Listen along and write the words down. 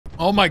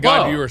Oh my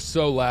god, Whoa. you are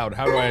so loud.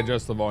 How do I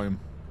adjust the volume?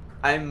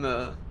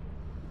 I'm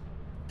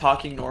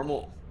talking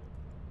normal.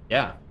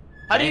 Yeah.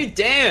 How do you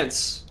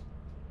dance?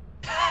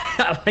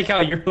 I like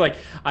how you're like,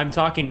 I'm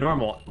talking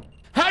normal.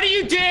 How do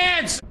you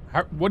dance?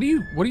 What are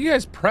you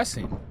guys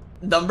pressing?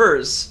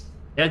 Numbers.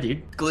 Yeah,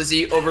 dude.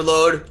 Glizzy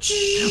overload.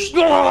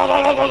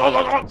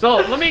 So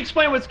let me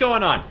explain what's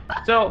going on.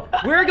 So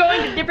we're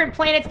going to different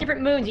planets,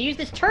 different moons. You use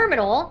this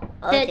terminal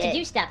to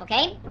do stuff,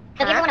 okay?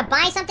 So if you ever want to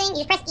buy something,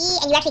 you just press E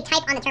and you actually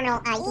type on the terminal.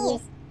 You can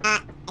use, I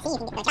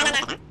think you can get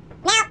the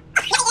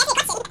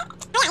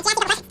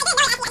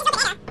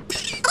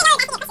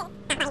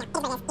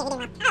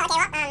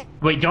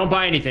Wait, don't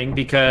buy anything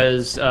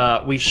because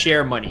we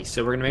share money.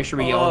 So we're gonna make sure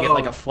we all get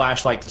like a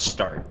flashlight to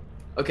start.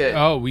 Okay.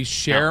 Oh, we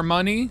share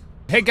money?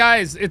 Hey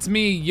guys, it's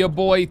me, your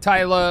boy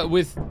Tyler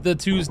with the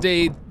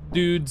Tuesday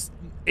dudes,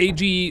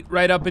 Eiji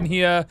right up in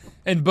here,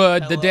 and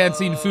Bud, the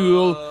dancing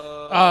fool.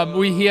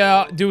 We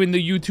here doing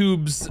the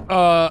YouTubes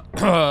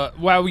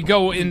while we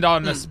go in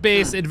on a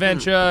space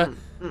adventure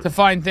to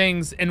find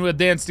things, and we'll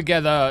dance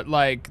together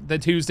like the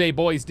Tuesday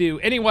boys do.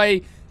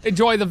 Anyway,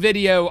 enjoy the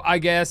video, I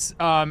guess,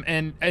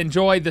 and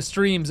enjoy the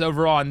streams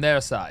over on their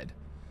side.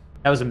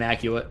 That was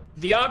immaculate.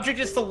 The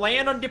object is to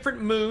land on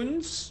different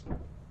moons,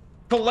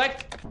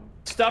 collect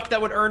stuff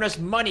that would earn us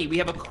money. We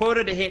have a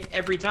quota to hit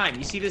every time.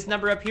 You see this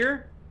number up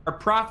here? Our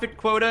profit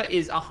quota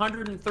is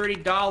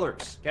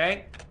 $130,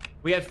 okay?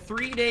 We have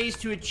 3 days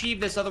to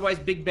achieve this, otherwise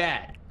big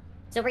bad.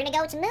 So we're gonna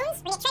go to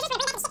moons.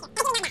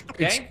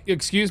 Okay?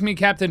 Excuse me,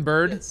 Captain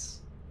Bird.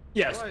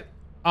 Yes.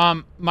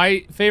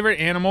 My favorite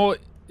animal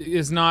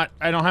is not,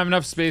 I don't have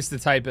enough space to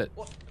type it.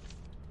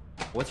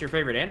 What's your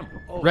favorite animal?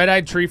 Oh.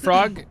 Red-eyed tree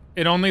frog.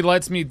 It only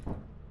lets me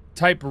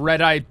type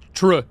red-eyed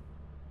tr.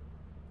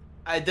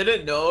 I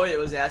didn't know it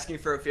was asking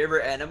for a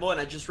favorite animal, and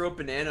I just wrote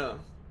banana.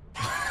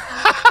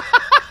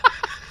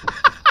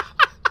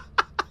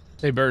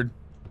 Hey, Bird.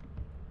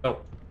 Oh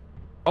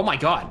my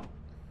god.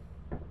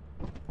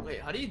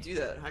 Wait, how do you do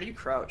that? How do you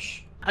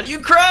crouch? How do you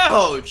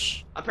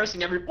crouch? I'm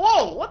pressing every.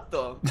 Whoa! What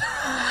the?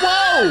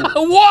 Whoa!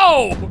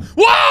 Whoa! Whoa!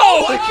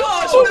 Oh my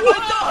gosh! What have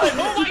I done?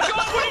 Oh my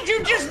god, what did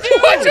you just do?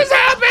 What just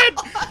happened?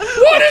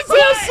 What is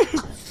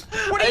this?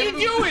 What are you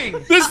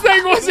doing? This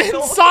thing was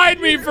inside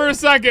me for a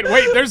second.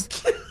 Wait, there's...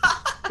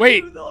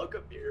 Wait.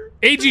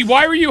 Eiji,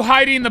 why were you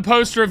hiding the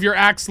poster of your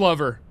axe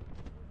lover?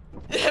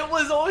 It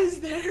was always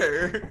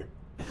there.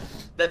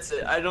 That's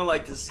it. I don't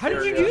like this. How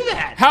did you do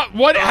that? How?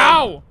 What?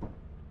 How?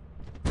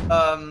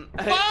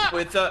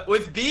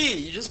 With B,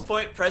 you just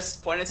point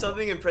at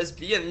something and press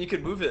B, and then you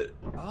can move it.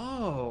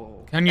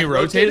 Oh. Can you And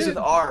rotate is it? with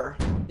R.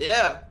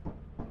 Yeah.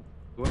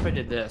 What if I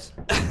did this?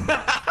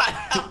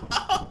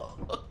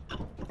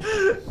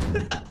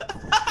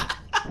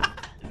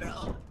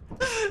 No.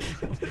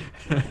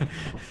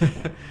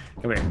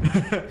 Come here.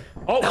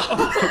 Oh!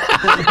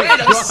 Wait,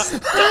 I'm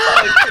stuck.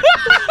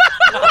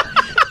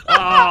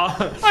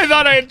 I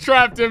thought I had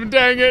trapped him,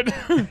 dang it.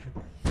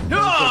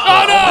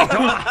 Oh no!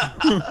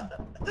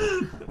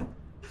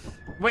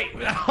 Wait,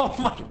 oh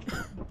my...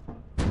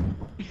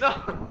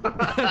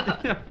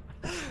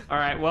 All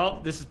right, well,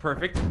 this is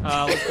perfect.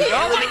 Let's go.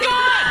 Oh my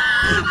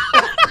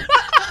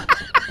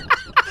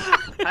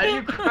god! How do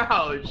you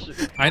crouch?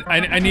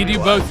 I need you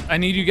both, I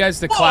need you guys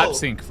to clap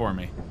sync for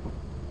me.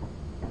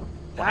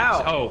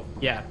 Wow. Oh,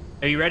 yeah.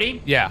 Are you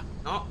ready? Yeah.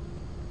 Oh.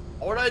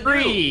 What do I do?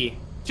 3,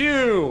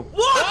 2...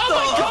 What Oh the?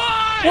 my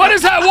god! What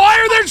is that? Why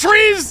are there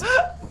trees?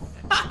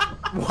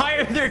 Why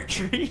are there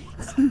trees?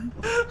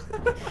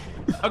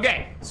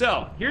 Okay,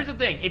 so here's the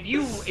thing. If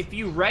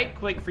you right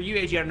click, for you,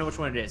 Eiji, I don't know which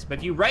one it is, but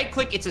if you right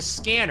click, it's a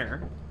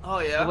scanner. Oh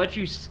yeah. It'll let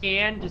you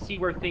scan to see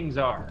where things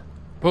are.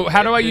 But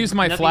how do I There's use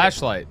my nothing-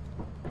 flashlight?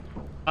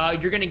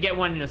 You're gonna get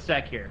one in a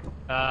sec here. We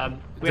Does have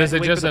it to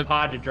wait just for the a-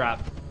 pod to drop.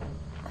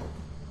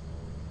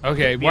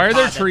 Okay, Be why a are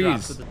there pod that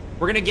drops trees? with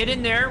We're gonna get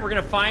in there. We're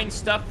gonna find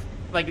stuff.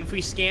 Like if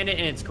we scan it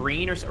and it's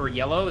green or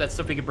yellow, that's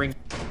stuff we could bring.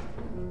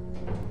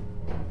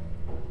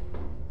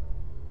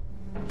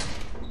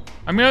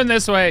 I'm going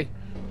this way.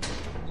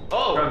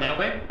 Oh. From that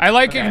way. I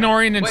like Okay.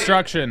 ignoring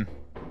instruction.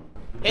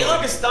 Hey,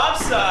 look, a stop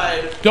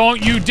sign.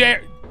 Don't you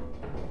dare.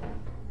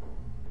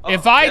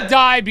 If I yeah.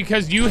 die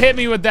because you hit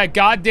me with that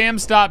goddamn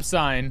stop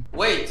sign.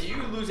 Wait, do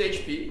you lose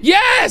HP?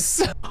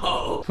 Yes!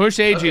 Oh. Push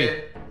AG.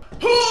 Okay.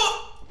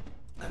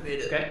 I made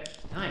it. Okay.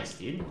 Nice,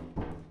 dude.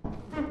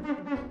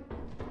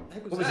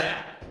 What What was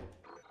that?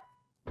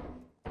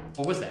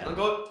 What was that?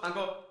 Uncle.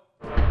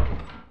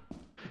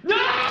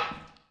 No!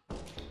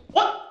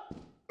 What?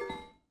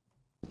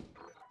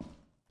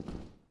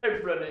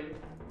 I'm running.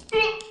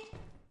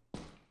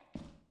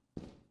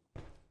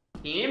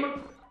 Team?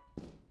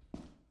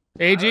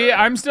 AG,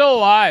 I'm still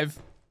alive.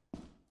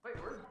 Wait,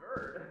 where's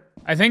Bird?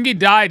 I think he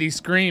died. He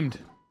screamed.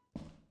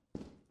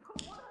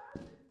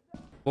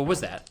 What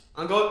was that?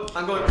 I'm going.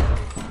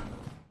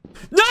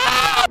 No!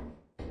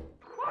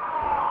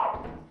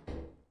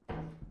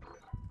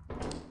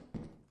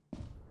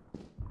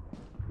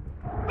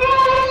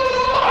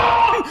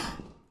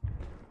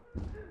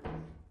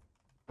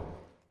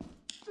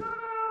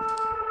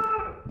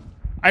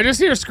 I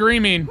just hear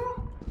screaming.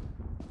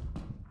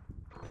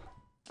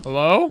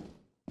 Hello?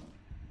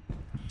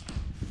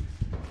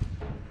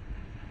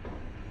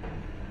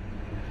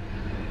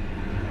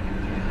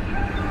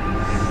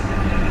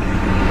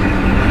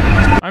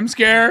 I'm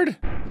scared.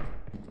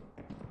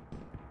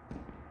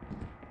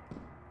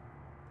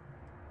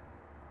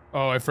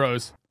 Oh, I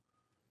froze.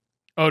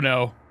 Oh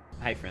no.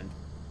 Hi, friend.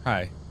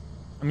 Hi.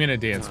 I'm gonna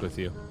dance with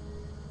you.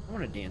 I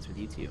want to dance with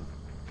you too.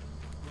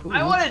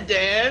 I want to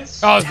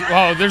dance.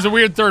 Oh, there's a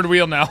weird third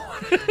wheel now.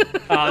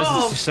 Oh,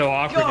 this is just so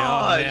awkward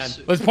now, man.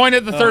 Let's point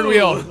at the third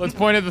wheel. Let's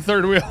point at the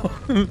third wheel.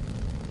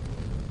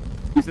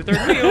 It's the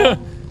third wheel.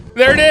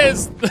 There it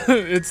is.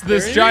 It's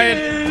this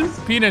giant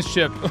penis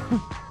ship.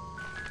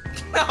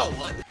 Oh,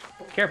 what?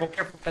 Careful,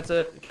 careful.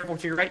 Careful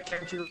to your right.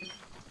 Careful to your right.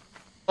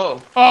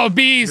 Oh. Oh,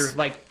 bees. There's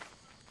like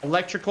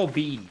electrical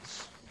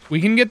bees. We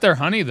can get their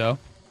honey though.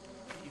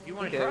 If you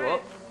want to Okay, try well.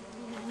 it.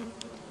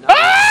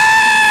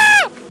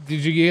 Ah!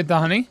 Did you get the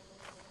honey?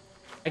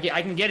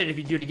 I can get it if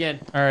you do it again.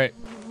 All right.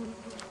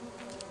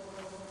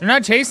 They're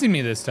not chasing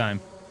me this time.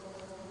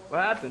 What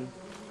happened?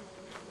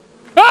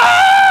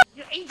 Ah!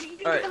 Yeah, Eiji, you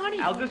didn't All get the honey.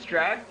 right, I'll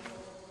distract.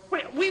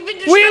 Wait, we've been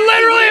distracted. We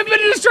literally have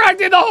been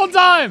distracted the whole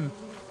time.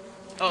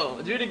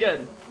 Oh, do it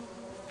again.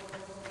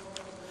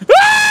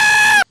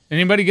 Ah!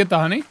 Anybody get the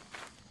honey?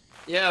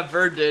 Yeah,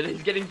 Bird did.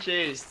 He's getting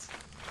chased.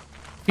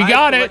 He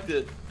got it.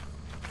 Good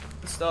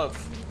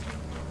stuff.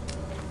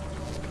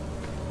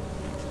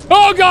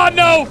 Oh God,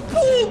 no!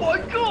 Oh my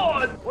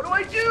God! What do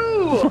I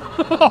do?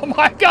 Oh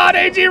my God,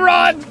 Eiji,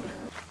 run!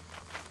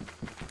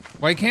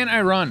 Why can't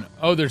I run?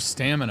 Oh, there's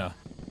stamina.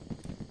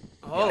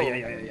 Oh,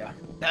 Yeah.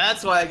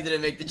 that's why I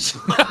didn't make the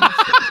jump.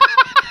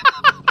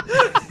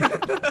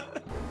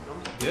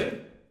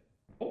 Good.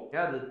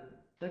 Yeah,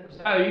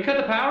 Oh, you cut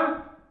the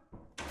power?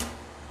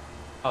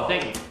 Oh,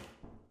 thank you.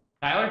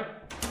 Tyler?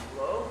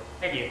 Hello?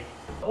 Thank you.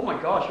 Oh my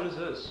gosh, what is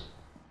this?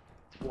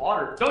 It's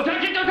water. Don't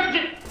touch it! Don't touch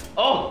it!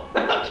 Oh,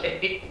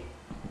 okay.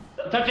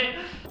 Don't touch it!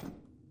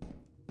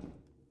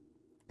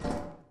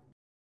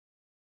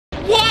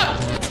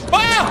 What?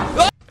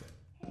 Ah!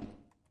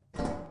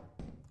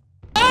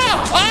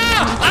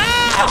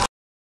 Ah!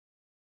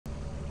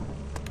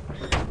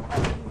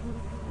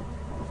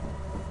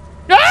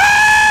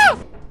 Ah!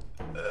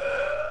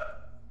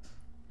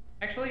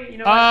 Actually, you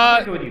know what?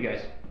 I'll go with you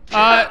guys.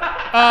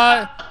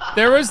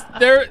 There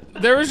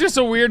was just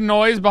a weird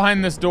noise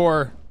behind this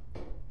door.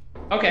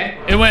 Okay.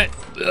 It went.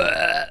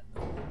 Oh,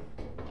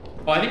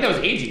 I think that was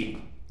Eiji.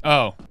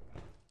 Oh.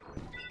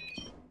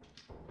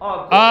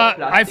 Oh,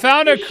 I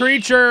found a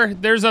creature.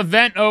 There's a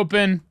vent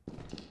open.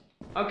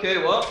 Okay,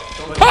 well.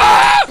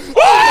 Ah!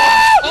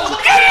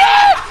 Ah! Get it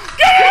off!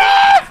 Get it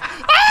off!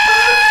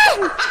 Ah!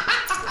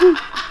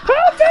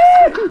 Help me!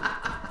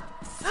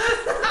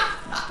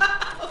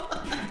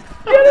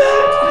 Get it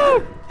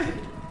off!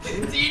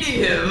 It's eating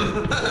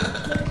him.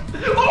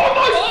 Oh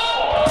my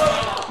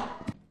God!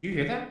 Did you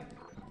hear that?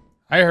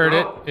 I heard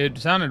it. It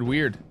sounded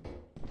weird.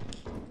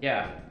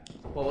 Yeah.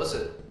 What was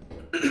it?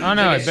 Oh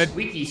no, I bet.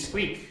 Squeaky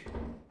squeak.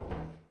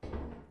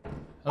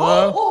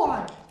 Hello?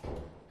 Oh,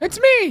 It's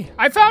me!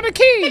 I found a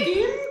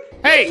key!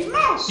 Hey,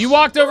 you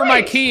walked over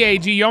my key,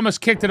 Eiji. You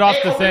almost kicked it off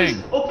the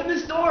thing. Open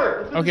this door.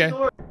 Open Okay. this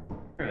door. I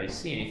don't really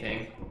see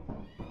anything.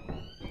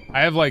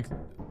 I have like.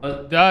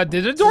 Did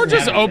the door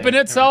just open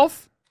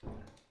itself?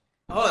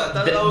 Oh, I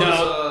thought that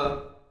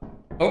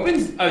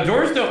was,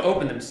 Doors don't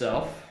open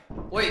themselves.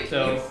 Wait,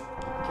 So-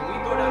 can we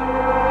go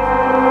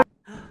down?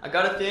 I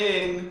got a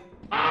thing.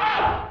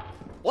 Ah!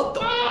 What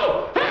the?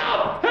 Oh!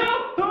 Help!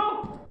 Help!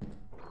 Help!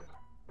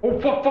 Oh,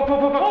 fuck, fuck, fuck,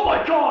 fuck, fuck. Oh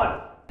my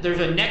God! There's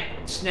a neck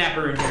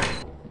snapper in here.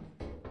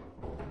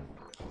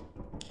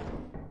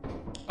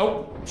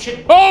 Oh,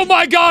 shit. Oh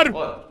my God!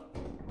 What?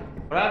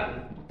 What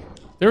happened?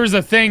 There was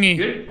a thingy.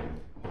 Good.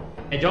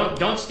 And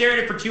don't stare at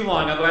it for too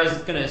long, otherwise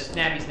it's gonna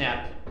snappy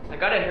snap. I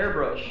got a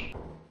hairbrush.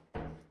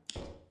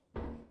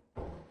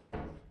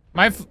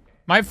 My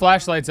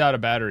flashlight's out of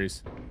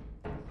batteries.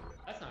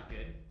 That's not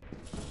good.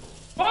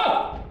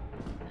 Whoa!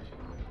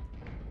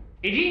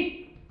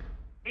 Eiji?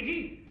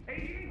 Eiji?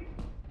 Eiji?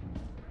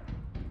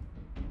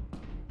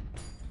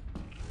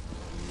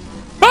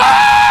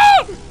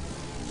 Ah!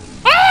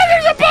 Ah!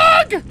 There's a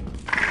bug!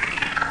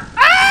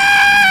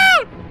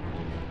 Ah!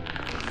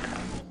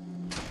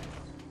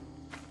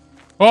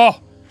 Oh!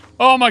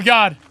 Oh my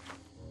God!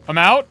 I'm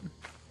out?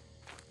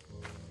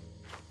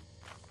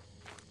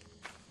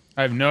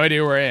 I have no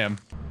idea where I am.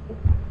 There's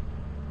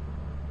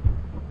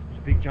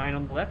a big giant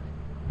on the left.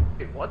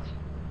 Wait, what?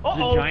 There's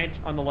a giant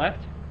on the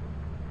left.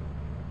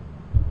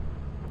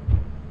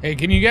 Hey,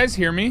 can you guys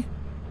hear me?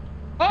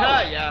 Oh!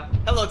 Yeah.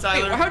 Hello,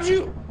 Tyler. Wait, how'd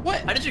you...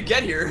 What? How did you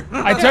get here?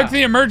 I took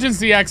the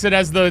emergency exit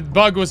as the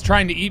bug was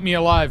trying to eat me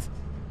alive.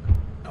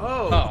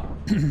 Oh.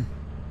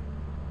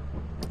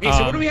 Hey,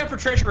 so what do we have for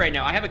treasure right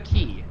now? I have a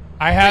key.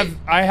 I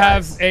have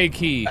guys. a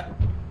key.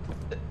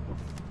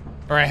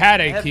 Or I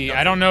had a key. I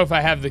nothing. don't know if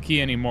I have the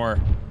key anymore.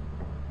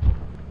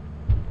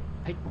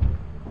 I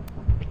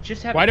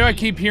just have Why a do I key.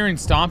 keep hearing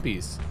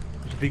stompies?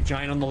 There's a big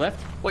giant on the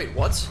left. Wait,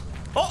 what?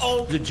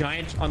 Uh-oh. There's a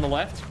giant on the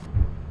left.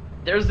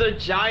 There's a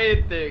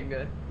giant thing.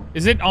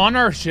 Is it on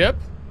our ship?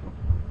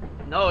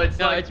 No, it's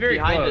No, like it's very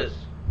behind close. it.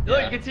 Look,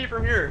 Yeah. you can see it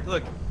from here.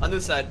 Look, on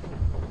this side.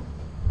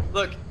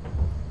 Look.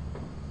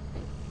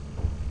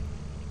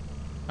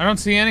 I don't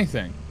see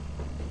anything.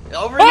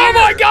 Over Oh here.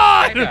 my That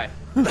god! guy.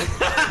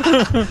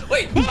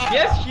 Wait, he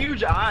has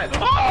huge eyes.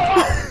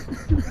 Guys,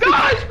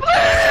 please!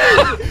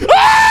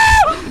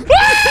 Ah!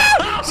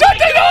 Ah! Shut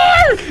the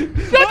door!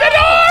 Shut the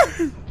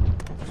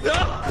door!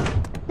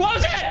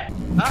 Close it!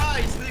 Ah,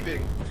 he's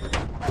leaving.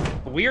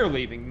 We're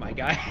leaving, my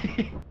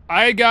guy.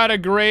 I got a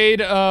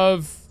grade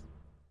of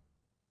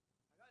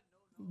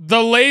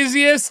the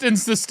laziest and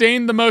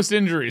sustained the most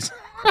injuries.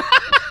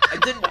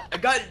 I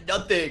got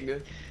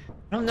nothing.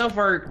 I don't know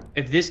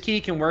if this key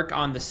can work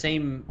on the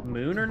same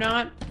moon or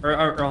not, or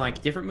on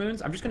like different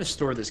moons. I'm just gonna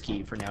store this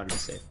key for now to be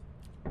safe.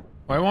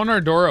 Why won't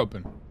our door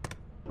open?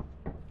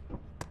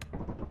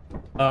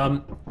 We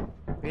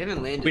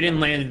haven't landed. We didn't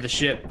land the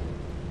ship.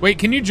 Wait,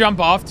 can you jump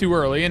off too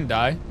early and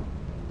die?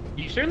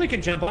 You certainly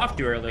can jump off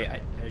too early. I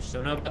just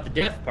don't know about the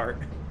death part.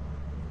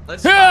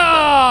 Let's find out.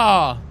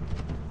 Ah!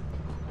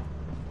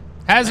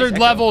 Hazard Nice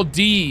level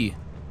D.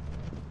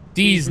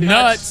 D's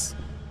nuts.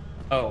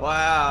 Oh,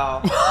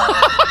 Wow.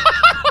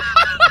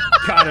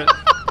 got it.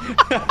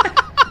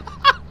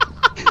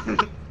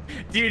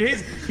 Dude,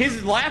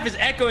 his laugh is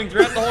echoing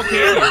throughout the whole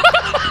canyon.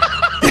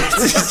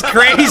 This is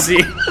crazy.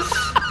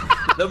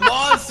 The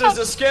monsters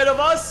are scared of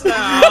us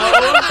now.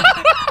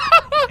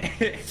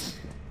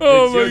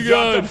 Oh It's my your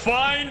job to god.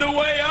 find a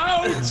way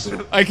out.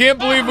 I can't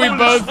believe we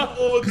both.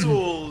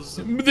 Mortals.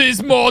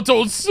 These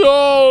mortal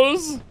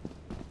souls.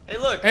 Hey,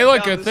 look. Hey, I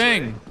look, found a this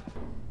thing.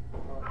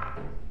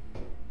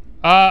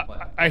 way.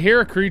 I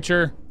hear a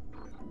creature.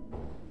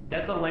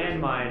 That's a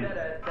landmine.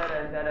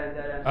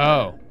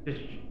 Oh.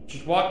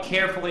 Just walk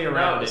carefully No,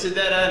 around it's it. a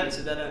dead end. It's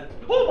a dead end.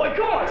 Oh my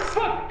god!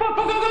 Fuck! Fuck!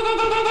 Fuck! Fuck! Fuck!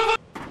 Fuck! Fuck!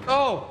 Fuck!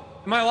 Oh,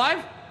 am I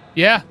alive?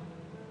 Yeah.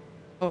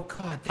 Oh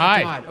god! Thank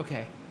Hi. God.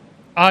 Okay.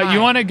 You Hi.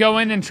 want to go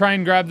in and try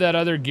and grab that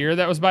other gear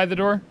that was by the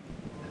door?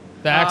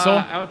 The axle?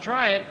 I'll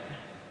try it.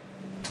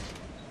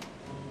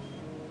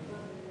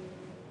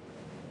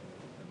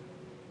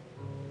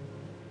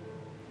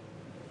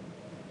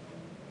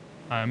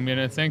 I'm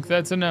gonna think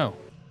that's a no.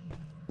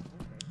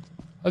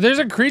 Oh, there's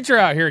a creature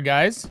out here,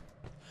 guys.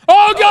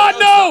 Oh god,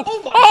 no!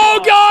 Oh my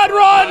Oh god,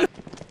 run!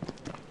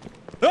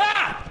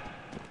 Ah!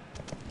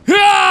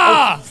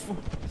 Ah!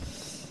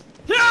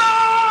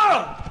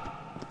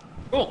 Ah!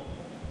 Cool.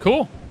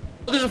 Cool.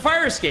 Oh, there's a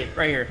fire escape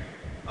right here.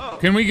 Oh.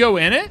 Can we go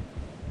in it?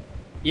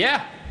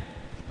 Yeah.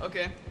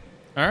 Okay.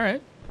 All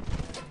right.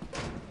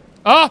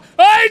 Oh,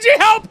 Eiji,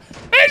 help!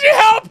 Eiji,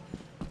 help!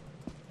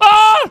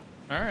 Ah!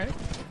 All right.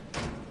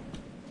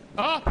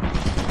 Ah!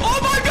 Oh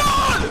my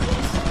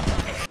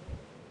god!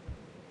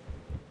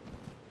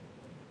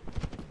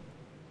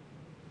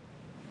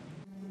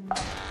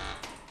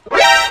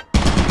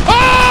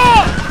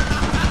 Ah!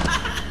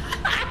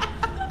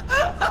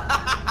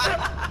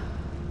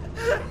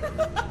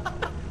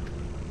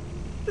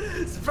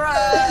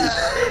 Surprise!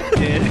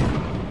 Did.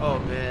 Oh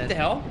What the man.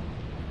 hell?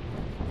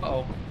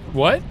 Uh-oh.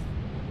 What?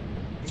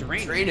 It's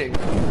raining. Training.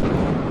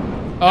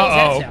 How's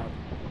that Uh-oh. sound?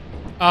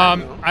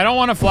 I don't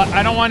want to fly.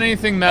 I don't want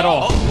anything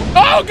metal. Oh.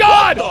 Oh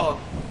god! Oh.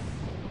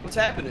 What's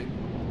happening?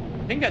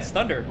 I think that's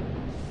thunder.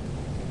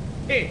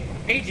 Hey,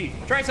 Eiji,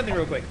 try something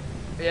real quick.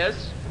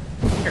 Yes.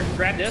 Here,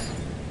 grab this,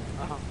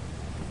 Uh-huh.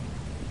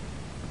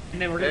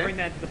 and then we're gonna Okay. bring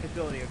that to the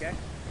facility, okay?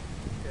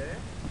 Okay.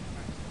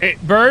 Hey,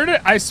 bird,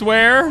 I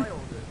swear.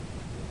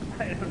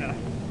 I don't know.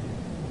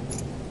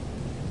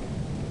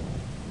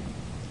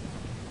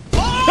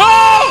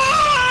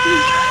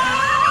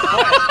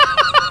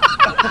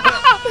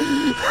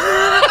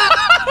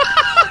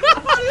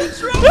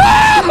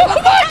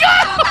 Oh my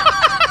god!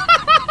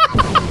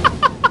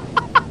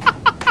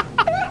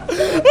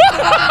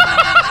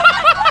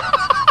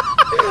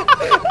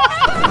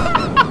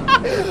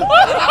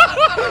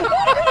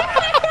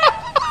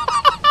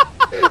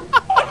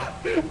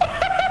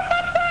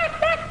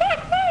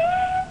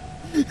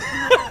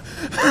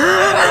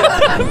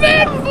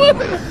 Man flew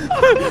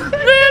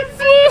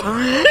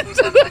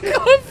into the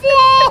cliff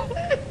wall.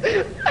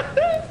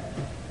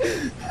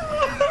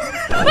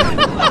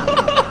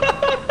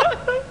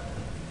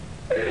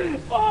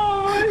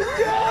 Oh my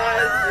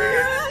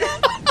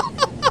god!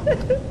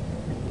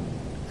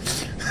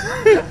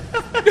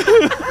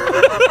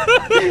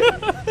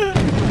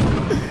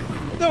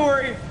 Don't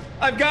worry,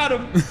 I've got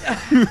him.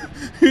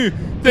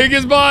 Take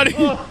his body.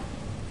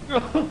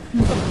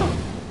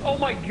 Oh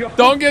my god!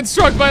 Don't get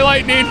struck by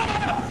lightning.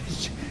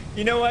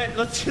 You know what?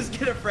 Let's just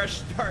get a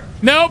fresh start.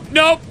 Nope,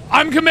 nope.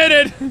 I'm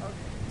committed.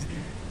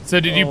 So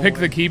did you Oh pick my-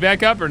 the key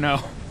back up or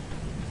no?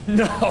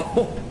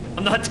 No,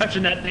 I'm not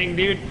touching that thing,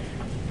 dude.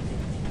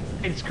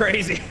 It's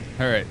crazy.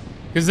 All right.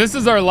 Because this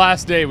is our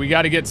last day. We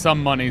got to get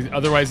some money.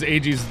 Otherwise,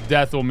 Eiji's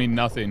death will mean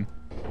nothing.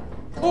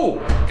 Oh,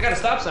 I got a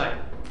stop sign.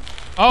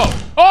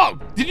 Oh. Oh,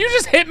 did you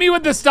just hit me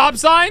with the stop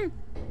sign?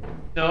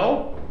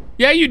 No,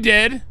 Yeah, you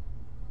did.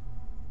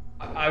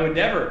 I would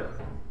never.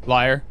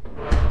 Liar.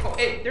 Oh,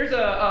 hey, there's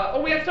a.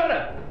 Oh, we have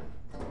soda.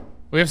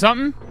 We have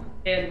something?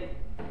 And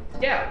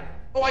yeah.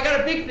 Oh, I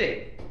got a big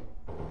thing.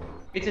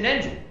 It's an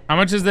engine. How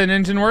much is that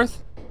engine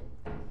worth?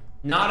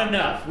 Not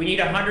enough. We need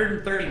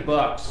 130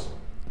 bucks.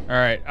 All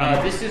right.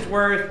 This is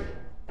worth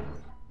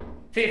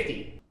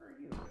 50.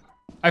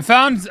 I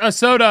found a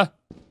soda.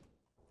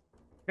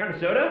 Found a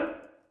soda?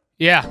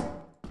 Yeah.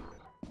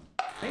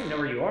 I don't even know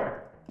where you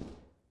are.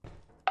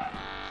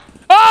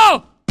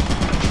 Oh!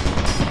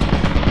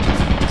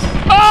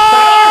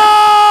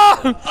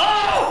 Oh!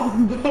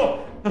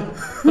 Oh!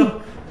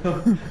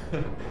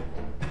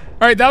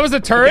 All right, that was a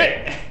turret.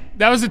 Okay.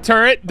 That was a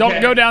turret. Don't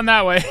go down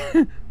that way.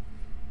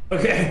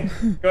 Okay.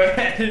 Go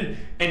ahead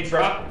and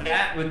drop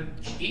that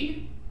with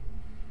G.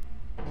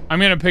 I'm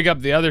gonna pick up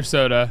the other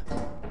soda.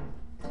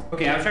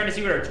 Okay, I was trying to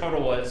see what our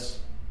total was.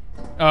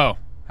 Oh,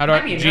 how do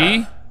Might I? be G?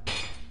 enough.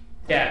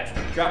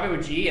 Yeah, drop it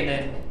with G and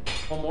then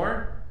one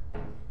more.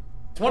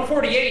 It's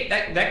 148.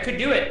 That could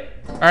do it.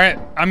 All right,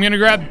 I'm gonna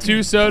grab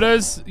 2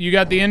 sodas. You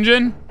got the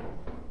engine?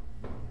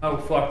 Oh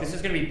fuck, this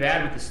is gonna be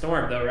bad with the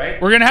storm though, right?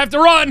 We're gonna have to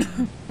run.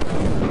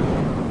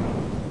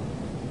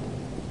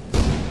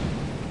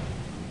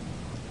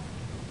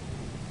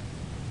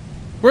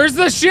 Where's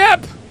the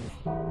ship?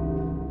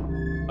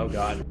 Oh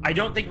god. I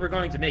don't think we're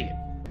going to make it.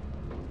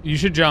 You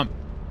should jump.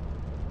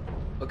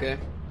 Okay.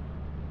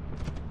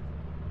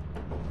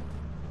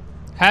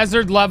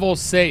 Hazard level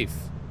safe.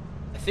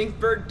 I think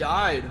Bird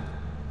died.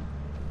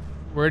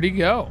 Where'd he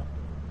go?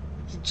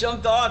 He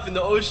jumped off in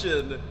the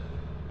ocean.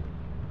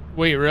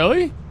 Wait,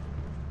 really?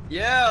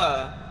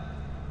 Yeah.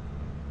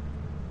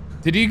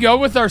 Did he go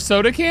with our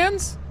soda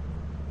cans?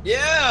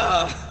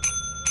 Yeah.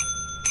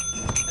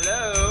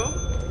 Hello.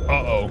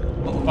 Uh-oh.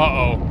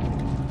 Uh-oh.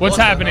 What's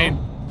happening?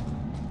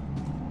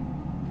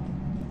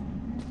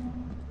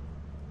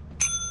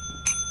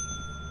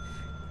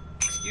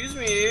 Excuse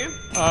me.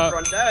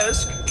 Front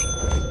desk.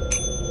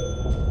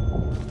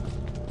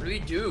 What do we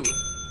do?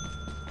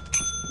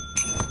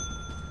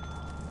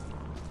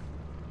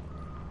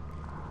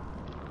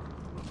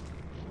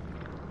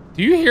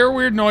 Do you hear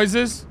weird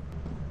noises?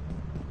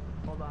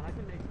 Hold on, I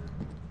can make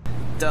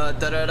da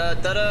da da da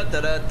da da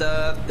da da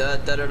da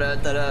da da da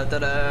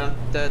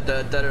da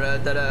da da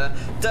da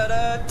da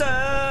da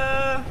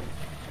da.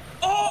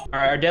 Oh!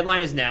 Alright, our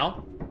deadline is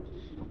now.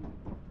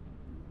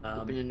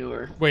 Open a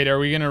newer. Wait, are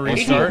we gonna As you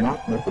restart? have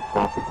not met the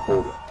profit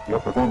quota, your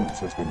performance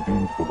has been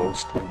deemed below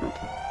standard.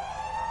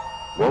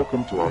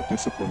 Welcome to our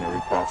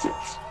disciplinary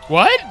process.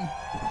 What?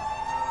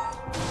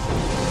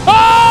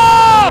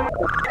 Oh!